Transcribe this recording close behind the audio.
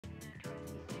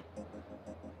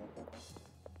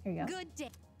Here you go. Good day.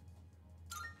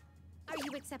 Are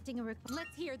you accepting a request?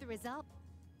 Let's hear the result.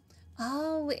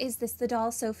 Oh, is this the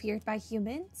doll so feared by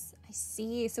humans? I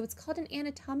see. So it's called an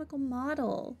anatomical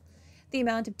model. The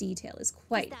amount of detail is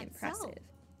quite impressive. So?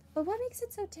 But what makes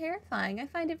it so terrifying? I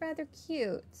find it rather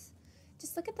cute.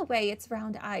 Just look at the way its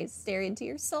round eyes stare into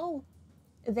your soul.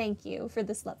 Thank you for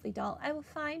this lovely doll. I will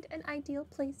find an ideal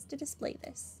place to display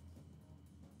this.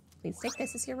 Please take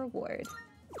this as your reward.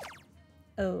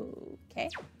 Okay.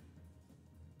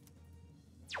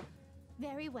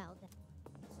 Very well then.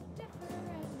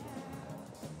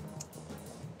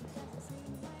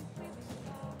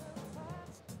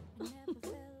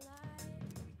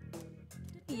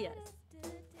 Yes.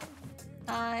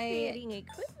 Creating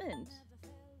equipment.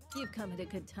 You've come at a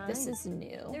good time. This is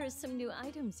new. There are some new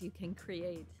items you can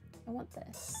create. I want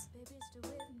this.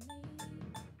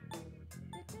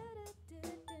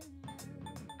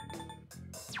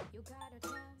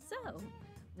 So,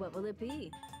 what will it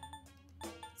be?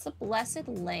 It's a blessed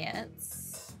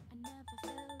lance.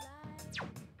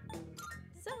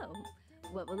 So,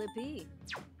 what will it be?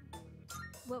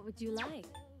 What would you like?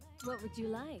 What would you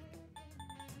like?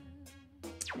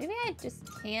 Maybe I just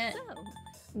can't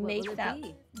make that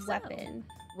weapon.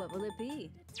 So, what will it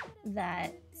be?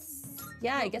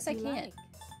 Yeah, I guess I can't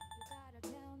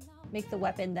make the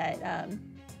weapon that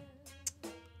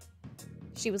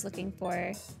she was looking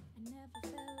for.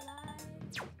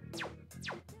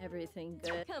 Everything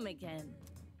good. Come again.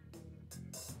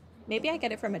 Maybe I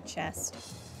get it from a chest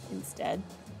instead.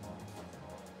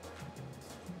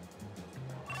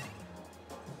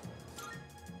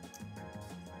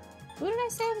 Who did I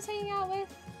say I was hanging out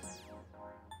with?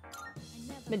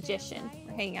 Magician.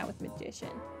 We're hanging out with Magician.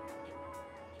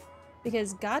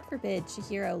 Because God forbid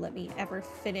Chihiro let me ever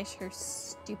finish her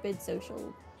stupid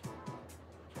social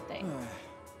thing.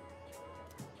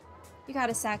 You got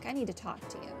a sec? I need to talk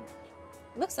to you.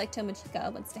 It looks like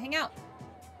Tomochika wants to hang out.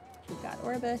 We've got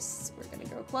Orbis. We're gonna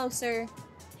go closer.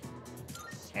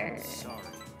 Sure. Sorry.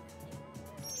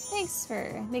 Thanks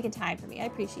for making time for me. I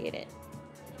appreciate it.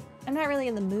 I'm not really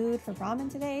in the mood for ramen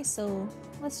today, so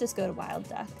let's just go to Wild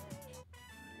Duck.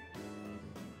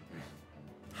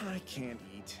 I can't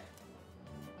eat.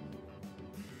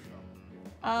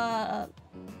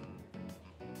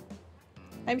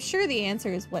 I'm sure the answer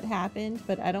is what happened,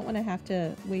 but I don't want to have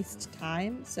to waste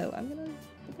time, so I'm gonna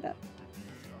look it up.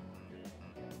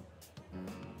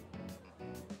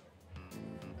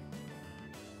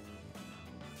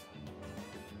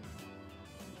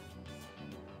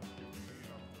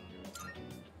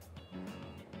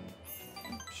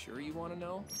 Sure you want to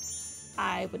know?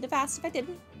 I wouldn't have asked if I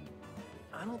didn't.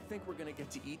 I don't think we're gonna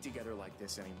get to eat together like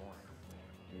this anymore.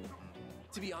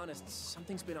 To be honest,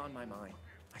 something's been on my mind.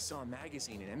 I saw a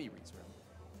magazine in Emiry's room.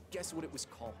 Guess what it was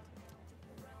called?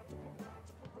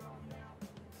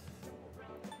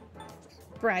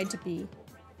 Bride to be.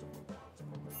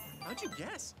 How'd you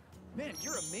guess? Man,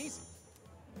 you're amazing.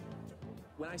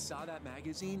 When I saw that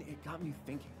magazine, it got me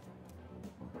thinking.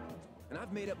 And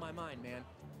I've made up my mind, man.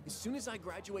 As soon as I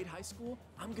graduate high school,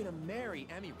 I'm gonna marry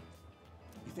Emiry.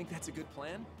 You think that's a good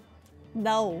plan?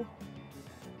 No.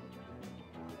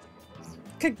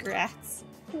 Congrats.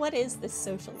 What is this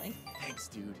social link? Thanks,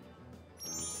 dude.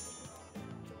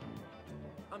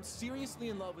 I'm seriously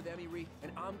in love with Emiry,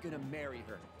 and I'm gonna marry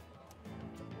her.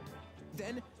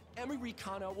 Then, Emiry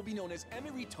Kana will be known as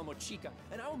Emiry Tomochika,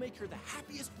 and I will make her the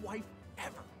happiest wife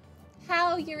ever.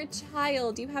 How? You're a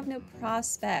child. You have no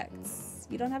prospects.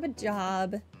 You don't have a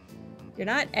job. You're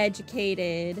not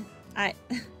educated.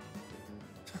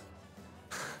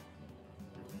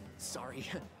 Sorry.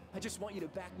 I just want you to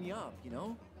back me up, you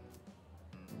know?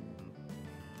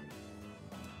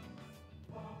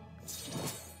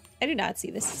 I do not see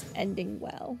this ending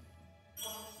well.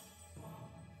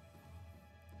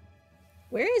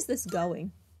 Where is this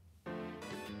going?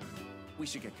 We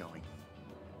should get going.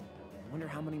 I wonder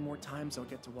how many more times I'll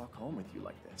get to walk home with you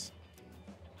like this.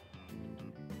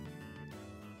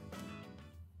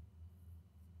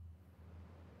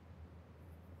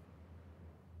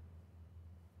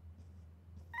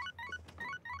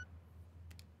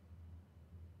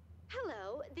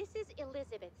 Hello, this is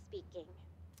Elizabeth speaking.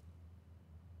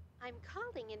 I'm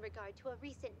calling in regard to a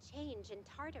recent change in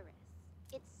Tartarus.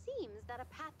 It seems that a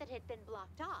path that had been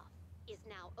blocked off is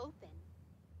now open.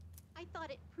 I thought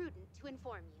it prudent to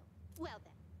inform you. Well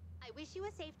then, I wish you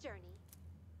a safe journey.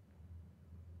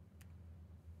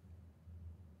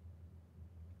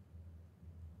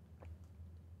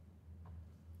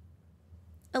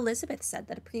 Elizabeth said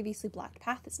that a previously blocked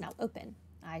path is now open.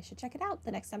 I should check it out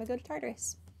the next time I go to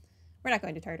Tartarus. We're not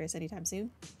going to Tartarus anytime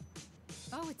soon.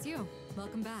 Oh, it's you.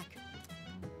 Welcome back.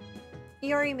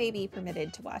 Iori may be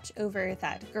permitted to watch over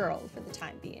that girl for the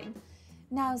time being.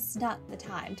 Now's not the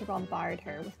time to bombard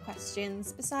her with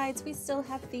questions. Besides, we still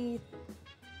have the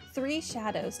 3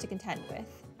 shadows to contend with.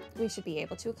 We should be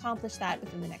able to accomplish that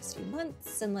within the next few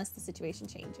months, unless the situation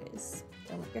changes.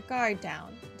 Don't let your guard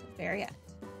down until the very end.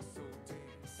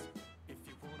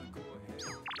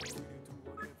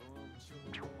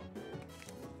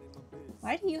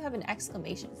 Why do you have an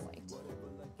exclamation point?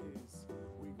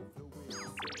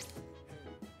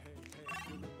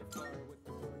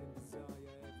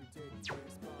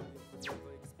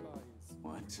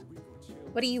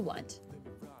 What do you want?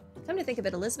 Come to think of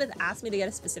it, Elizabeth asked me to get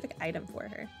a specific item for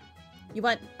her. You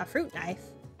want a fruit knife?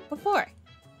 What for?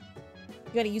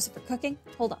 You gonna use it for cooking?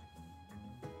 Hold on.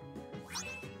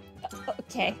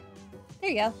 Okay. There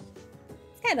you go.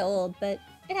 It's kinda old, but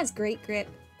it has great grip.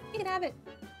 You can have it.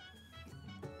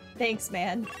 Thanks,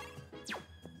 man.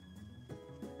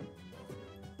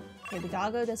 Okay, the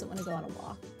doggo doesn't want to go on a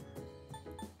walk.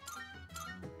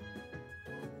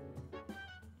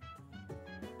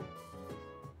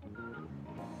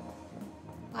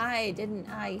 Why didn't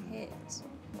I hit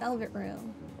Velvet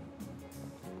Room?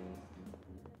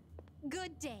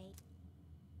 Good day.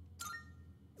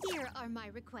 Here are my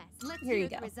requests. Let's Here you hear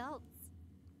go. the results.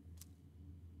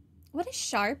 What a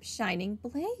sharp, shining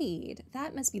blade.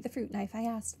 That must be the fruit knife I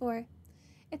asked for.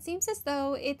 It seems as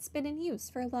though it's been in use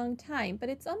for a long time, but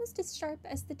it's almost as sharp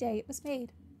as the day it was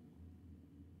made.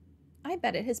 I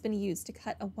bet it has been used to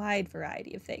cut a wide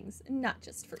variety of things, not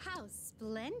just fruit. How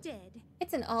splendid.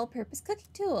 It's an all-purpose cooking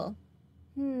tool.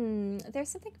 There's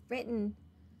something written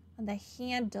on the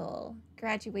handle.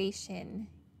 Graduation,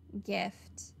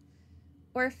 gift,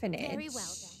 orphanage. Very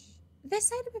well then.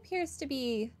 This item appears to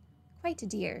be quite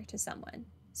dear to someone,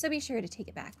 so be sure to take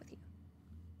it back with you.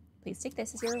 Please take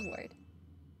this as your reward.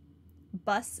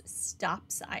 Bus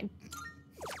stop sign.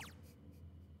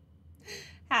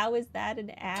 How is that an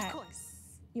axe? Of course.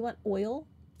 You want oil?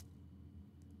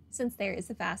 Since there is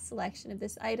a vast selection of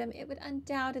this item, it would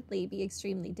undoubtedly be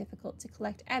extremely difficult to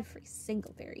collect every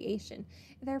single variation.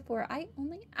 Therefore, I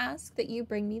only ask that you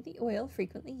bring me the oil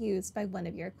frequently used by one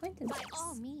of your acquaintances. By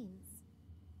all means.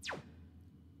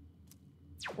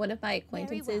 One of my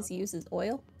acquaintances well. uses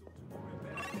oil?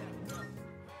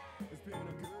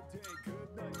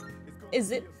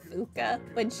 Is it Fuka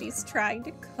when she's trying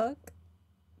to cook,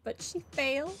 but she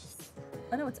fails?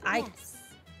 Oh no, it's Itis. Yes.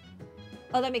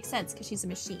 Oh, that makes sense because she's a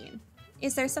machine.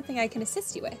 Is there something I can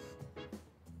assist you with?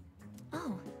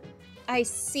 Oh, I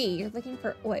see, you're looking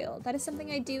for oil. That is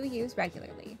something I do use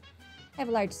regularly. I have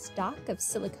a large stock of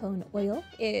silicone oil.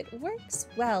 It works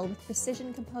well with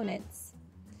precision components.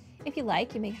 If you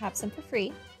like, you may have some for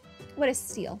free. What a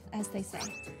steal, as they say.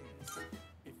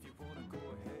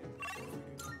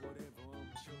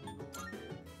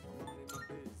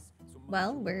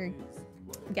 Well, we're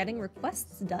getting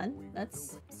requests done.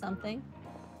 That's something.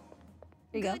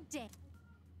 There you go. good day.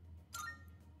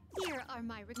 Here are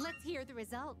my let's hear the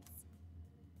results.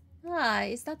 Ah,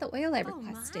 is that the oil I Oh,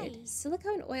 requested? my.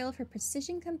 Silicone oil for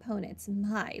precision components.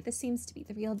 My, this seems to be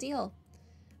the real deal.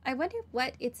 I wonder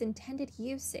what its intended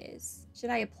use is.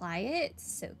 Should I apply it,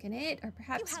 soak in it, or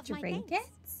perhaps have my drink thanks.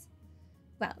 it?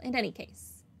 Well, in any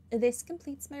case, this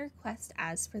completes my request.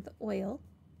 As for the oil,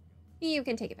 you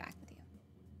can take it back with you.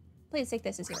 Please take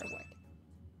this as your reward.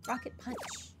 Rocket Punch.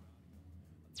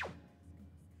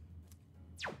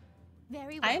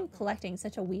 Very well. I am collecting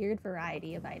such a weird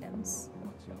variety of items.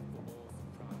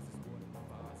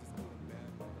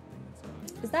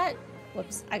 Is that...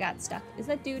 Whoops, I got stuck. Is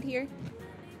that dude here?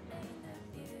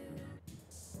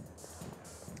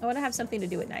 I want to have something to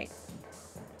do at night.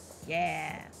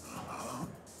 Yeah.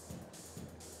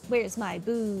 Where's my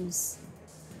booze?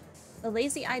 The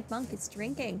lazy-eyed monk is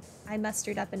drinking. I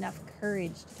mustered up enough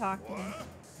courage to talk to him.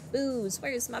 Booze,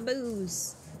 where's my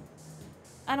booze?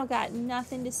 I don't got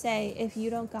nothing to say if you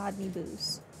don't got me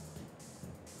booze.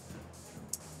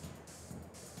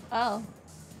 Oh.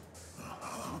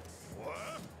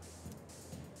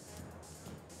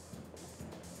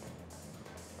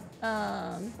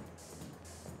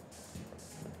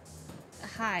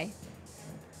 Hi.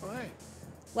 What?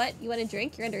 What? You want a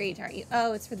drink? You're underage, aren't you?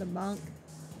 Oh, it's for the monk.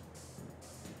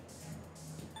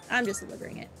 I'm just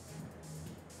delivering it.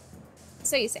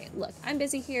 So you say, look, I'm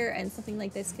busy here and something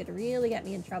like this could really get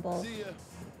me in trouble. See ya.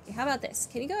 Okay, how about this?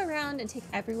 Can you go around and take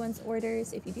everyone's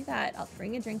orders? If you do that, I'll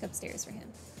bring a drink upstairs for him.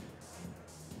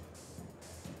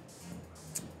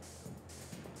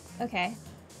 Okay.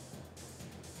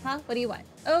 Huh? What do you want?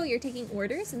 Oh, you're taking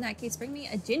orders? In that case, bring me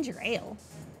a ginger ale.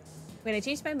 Wait, I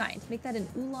changed my mind. Make that an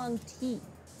oolong tea.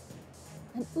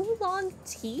 An oolong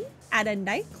tea? At a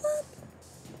nightclub?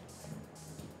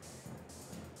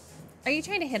 Are you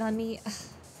trying to hit on me? Ugh,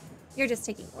 you're just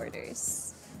taking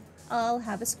orders. I'll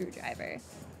have a screwdriver.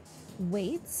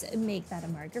 Wait, make that a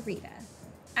margarita.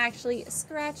 Actually,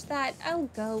 scratch that. I'll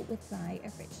go with my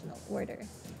original order.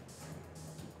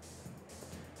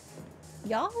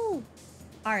 Y'all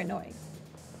are annoying.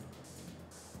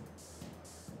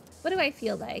 What do I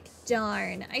feel like?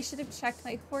 Darn, I should have checked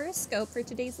my horoscope for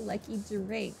today's lucky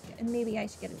drink. And maybe I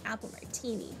should get an apple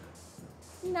martini.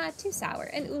 Not too sour.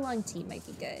 An oolong tea might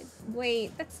be good.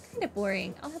 Wait, that's kind of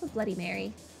boring. I'll have a Bloody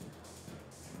Mary.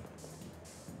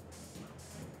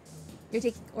 You're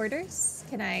taking orders?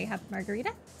 Can I have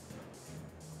margarita?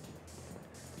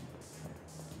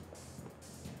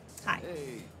 Hi.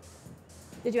 Hey.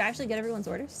 Did you actually get everyone's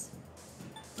orders?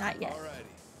 Not yet.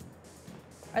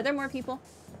 Alrighty. Are there more people?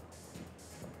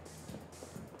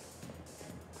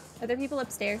 Are there people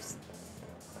upstairs?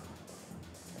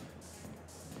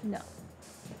 No.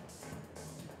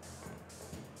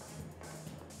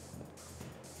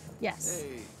 Yes.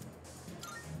 Hey.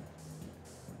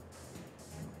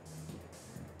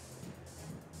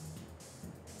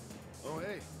 Oh,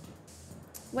 hey.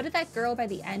 What did that girl by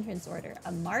the entrance order?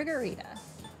 A margarita.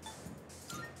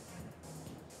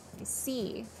 I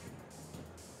see.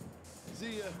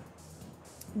 See ya.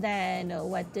 Then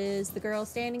what does the girl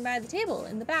standing by the table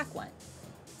in the back want?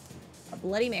 A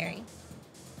Bloody Mary.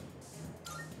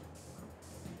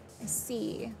 I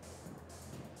see.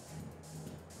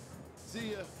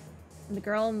 See ya. And the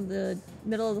girl in the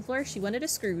middle of the floor, she wanted a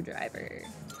screwdriver.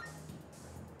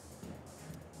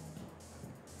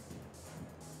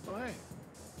 Oh, hey.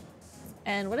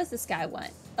 And what does this guy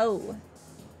want? Oh.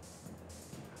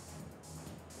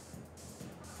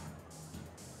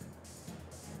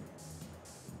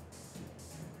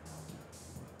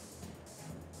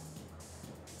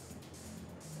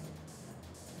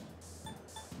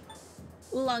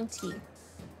 Oolong tea.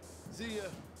 See ya.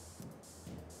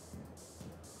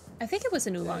 I think it was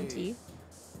an oolong tea.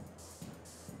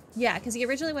 Yeah, because he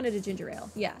originally wanted a ginger ale.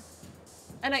 Yeah.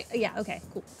 And yeah, okay,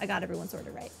 cool. I got everyone's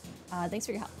order right. Thanks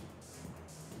for your help.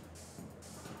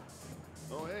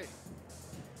 Oh, hey.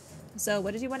 So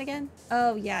what did you want again?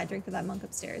 Oh yeah, drink for that monk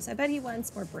upstairs. I bet he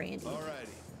wants more brandy.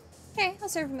 Alrighty. Okay, I'll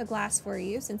serve him a glass for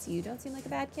you since you don't seem like a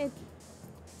bad kid.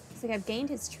 Looks like I've gained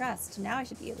his trust. Now I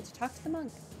should be able to talk to the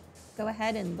monk. Go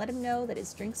ahead and let him know that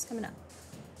his drink's coming up.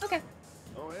 Okay.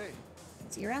 Oh, hey.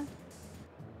 See you around.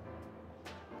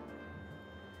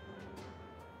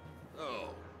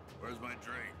 Oh, where's my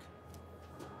drink?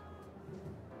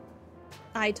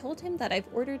 I told him that I've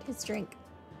ordered his drink.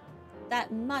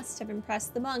 That must have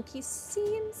impressed the monk. He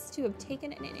seems to have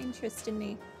taken an interest in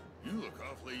me. You look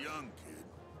awfully young, kid.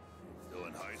 Still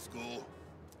in high school?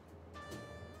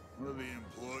 What are the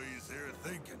employees here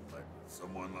thinking, like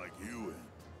someone like you in?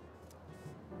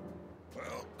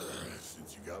 Well,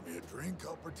 since you got me a drink,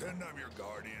 I'll pretend I'm your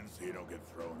guardian so you don't get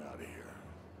thrown out of here.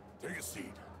 Take a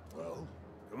seat. Well,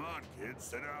 come on, kid,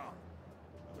 sit down.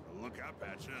 I'm gonna look up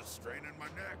at you, straining my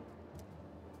neck.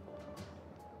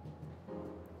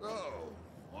 Oh,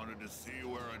 wanted to see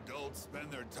where adults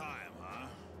spend their time, huh?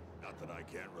 Not that I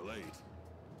can't relate.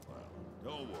 Well,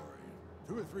 don't worry.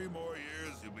 2 or 3 more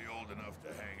years, you'll be old enough to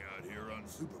hang out here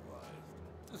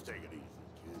unsupervised. Just take it easy,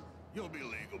 kid. You'll be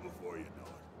legal before you know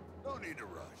it. No need to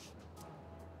rush.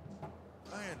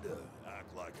 Trying to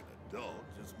act like an adult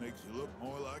just makes you look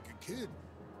more like a kid,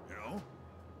 you know?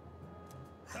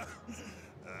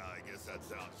 I guess that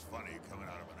sounds funny coming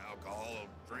out of an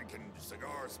alcohol-drinking,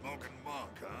 cigar-smoking monk,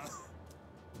 huh?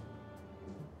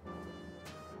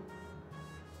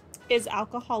 Is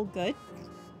alcohol good?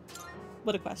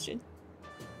 What a question.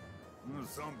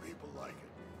 Some people like it.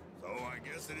 So I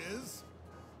guess it is?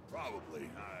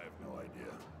 Probably. I have no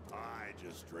idea. I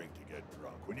just drink to get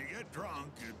drunk. When you get drunk,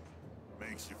 it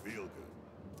makes you feel good.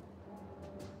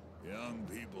 Young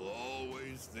people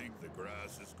always think the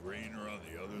grass is greener on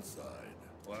the other side.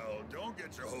 Well, don't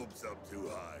get your hopes up too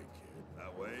high, kid.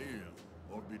 That way, you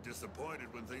won't be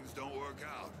disappointed when things don't work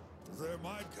out. 'Cause there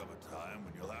might come a time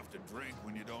when you'll have to drink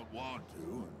when you don't want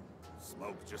to, and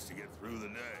smoke just to get through the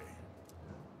day.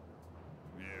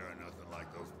 Yeah, nothing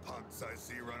like those punks I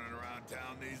see running around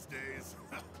town these days.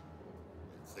 I'd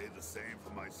say the same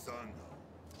for my son,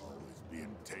 though. Always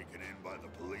being taken in by the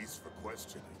police for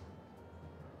questioning.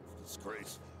 It's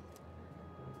disgraceful.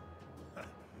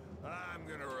 I'm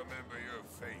gonna remember your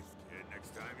face, kid.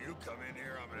 Next time you come in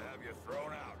here, I'm gonna have you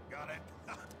thrown out. Got it?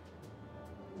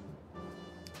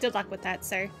 Good luck with that,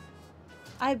 sir.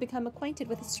 I've become acquainted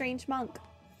with a strange monk.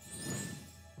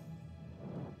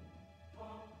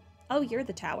 Oh, you're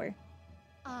the tower.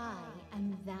 I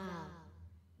am thou.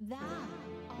 Thou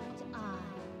art I.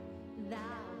 Thou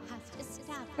hast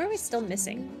established. Where are we still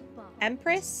missing? a new bond.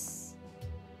 Empress,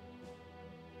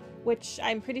 which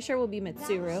I'm pretty sure will be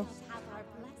Mitsuru.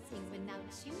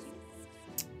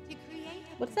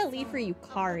 What does that leave for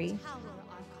Yukari?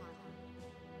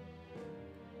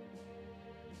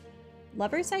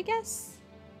 Lovers, I guess?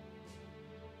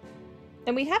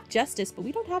 And we have justice, but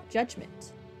we don't have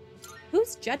judgment.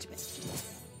 Who's judgment?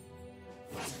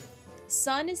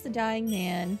 Sun is the dying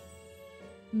man.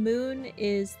 Moon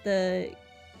is the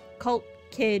cult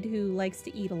kid who likes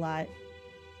to eat a lot.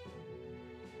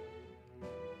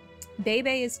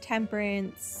 Bebe is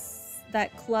temperance.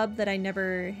 That club that I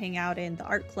never hang out in, the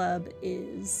art club,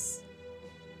 is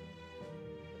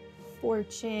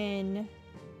fortune.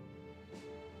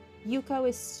 Yuko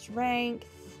is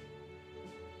strength.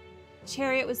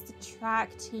 Chariot was the track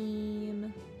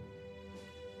team.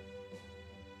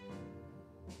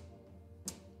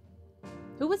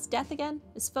 Who was death again?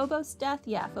 Is Phobos death?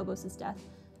 Yeah, Phobos is death.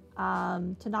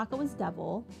 Tanaka was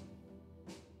devil.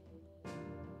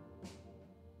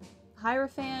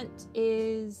 Hierophant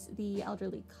is the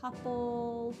elderly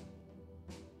couple.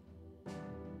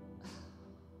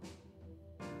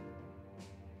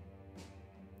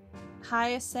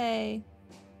 Hayase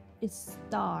is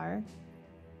star.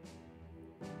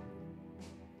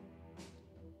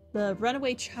 The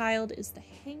runaway child is the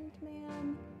hanged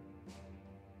man.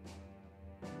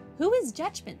 Who is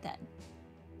judgment then?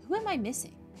 Who am I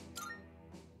missing?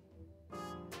 Well,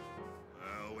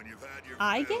 when you've had your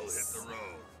Igus? fill, hit the road.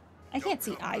 I can't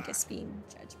see Don't come Igus back. being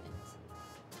judgment.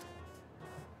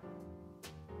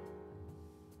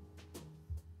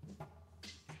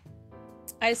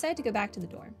 I decided to go back to the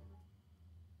dorm.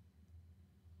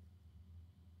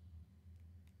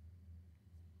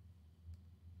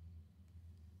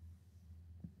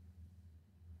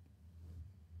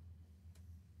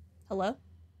 Hello?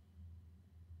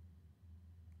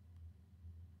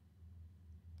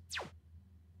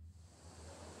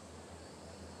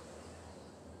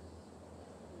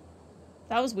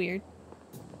 That was weird.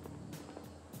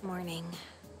 Morning.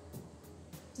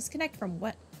 Disconnect from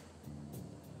what?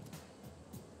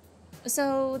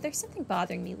 So, there's something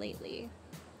bothering me lately.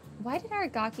 Why did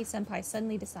Aragaki-senpai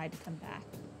suddenly decide to come back?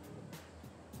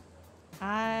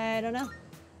 I don't know.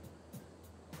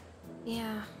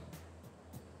 Yeah.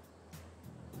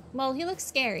 Well, he looks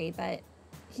scary, but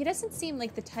he doesn't seem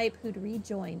like the type who'd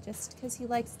rejoin just because he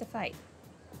likes to fight.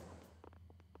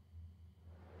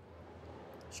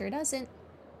 Sure doesn't.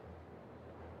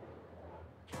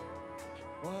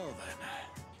 Well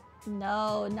then.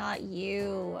 No, not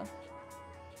you.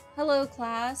 Hello,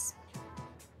 class.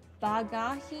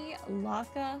 Bagahi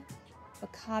Laka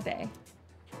Bakabe.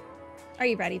 Are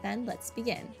you ready then? Let's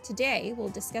begin. Today, we'll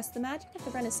discuss the magic of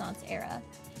the Renaissance era.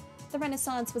 The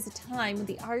Renaissance was a time when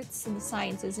the arts and the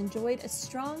sciences enjoyed a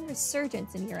strong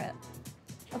resurgence in Europe.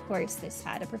 Of course, this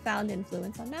had a profound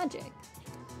influence on magic.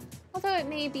 Although it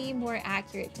may be more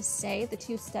accurate to say the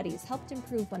two studies helped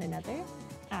improve one another,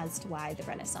 as to why the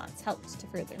Renaissance helped to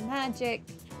further magic,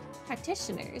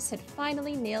 practitioners had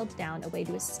finally nailed down a way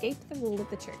to escape the rule of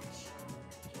the church.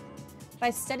 By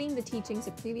studying the teachings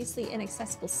of previously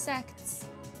inaccessible sects,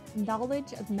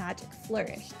 knowledge of magic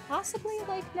flourished, possibly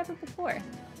like never before.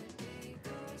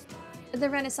 The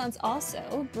Renaissance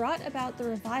also brought about the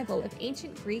revival of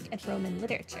ancient Greek and Roman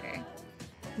literature.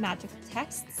 Magical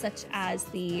texts such as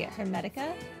the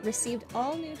Hermetica received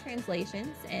all new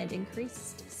translations and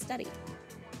increased study.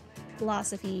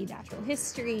 Philosophy, natural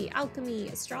history, alchemy,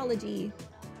 astrology.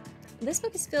 This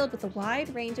book is filled with a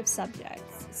wide range of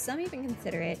subjects. Some even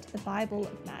consider it the Bible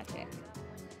of magic.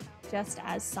 Just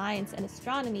as science and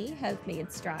astronomy have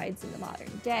made strides in the modern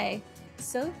day,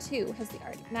 so too has the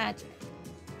art of magic.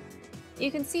 You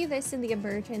can see this in the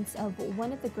emergence of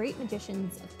one of the great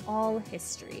magicians of all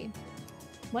history.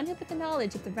 One who put the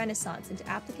knowledge of the Renaissance into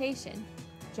application,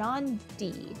 John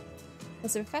Dee,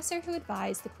 was a professor who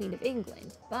advised the Queen of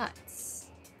England, but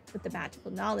with the magical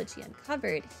knowledge he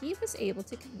uncovered, he was able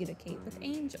to communicate with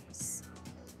angels.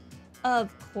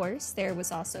 Of course, there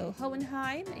was also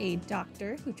Hohenheim, a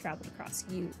doctor who traveled across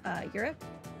Europe.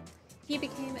 He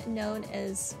became known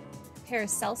as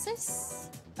Paracelsus,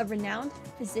 a renowned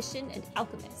physician and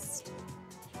alchemist.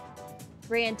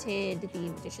 Granted, the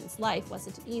magician's life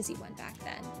wasn't an easy one back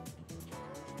then.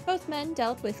 Both men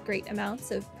dealt with great amounts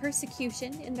of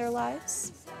persecution in their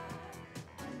lives.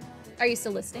 Are you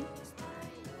still listening?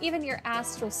 Even your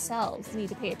astral selves need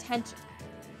to pay attention.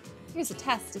 Here's a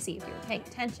test to see if you're paying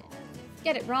attention.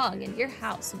 Get it wrong and your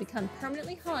house will become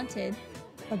permanently haunted.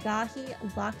 Bagahi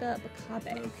Laka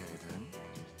Bakabe. Okay then.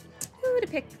 Who to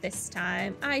pick this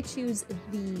time? I choose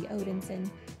the Odinson.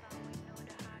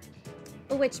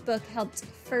 Which book helped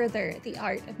further the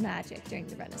art of magic during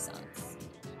the Renaissance?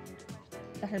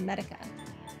 the Hermetica.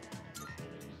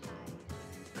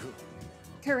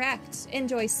 Correct.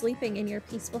 Enjoy sleeping in your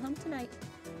peaceful home tonight.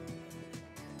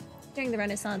 During the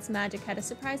Renaissance, magic had a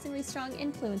surprisingly strong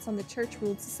influence on the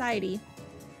church-ruled society.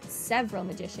 Several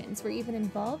magicians were even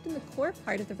involved in the core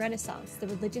part of the Renaissance, the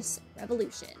religious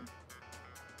revolution.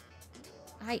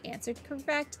 I answered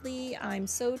correctly. I'm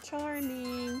so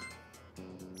charming.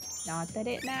 Not that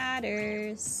it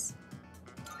matters.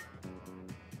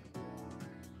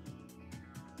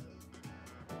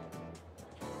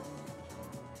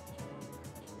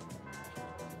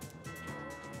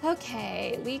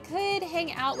 Okay, we could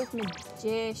hang out with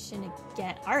Magician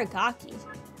again. Aragaki.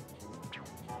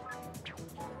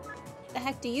 The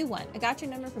heck do you want? I got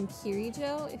your number from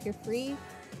Kirijo. If you're free,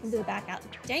 come to the back alley.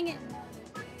 Dang it.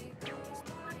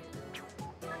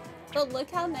 But look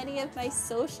how many of my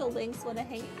social links want to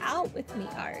hang out with me,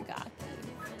 Aragaki.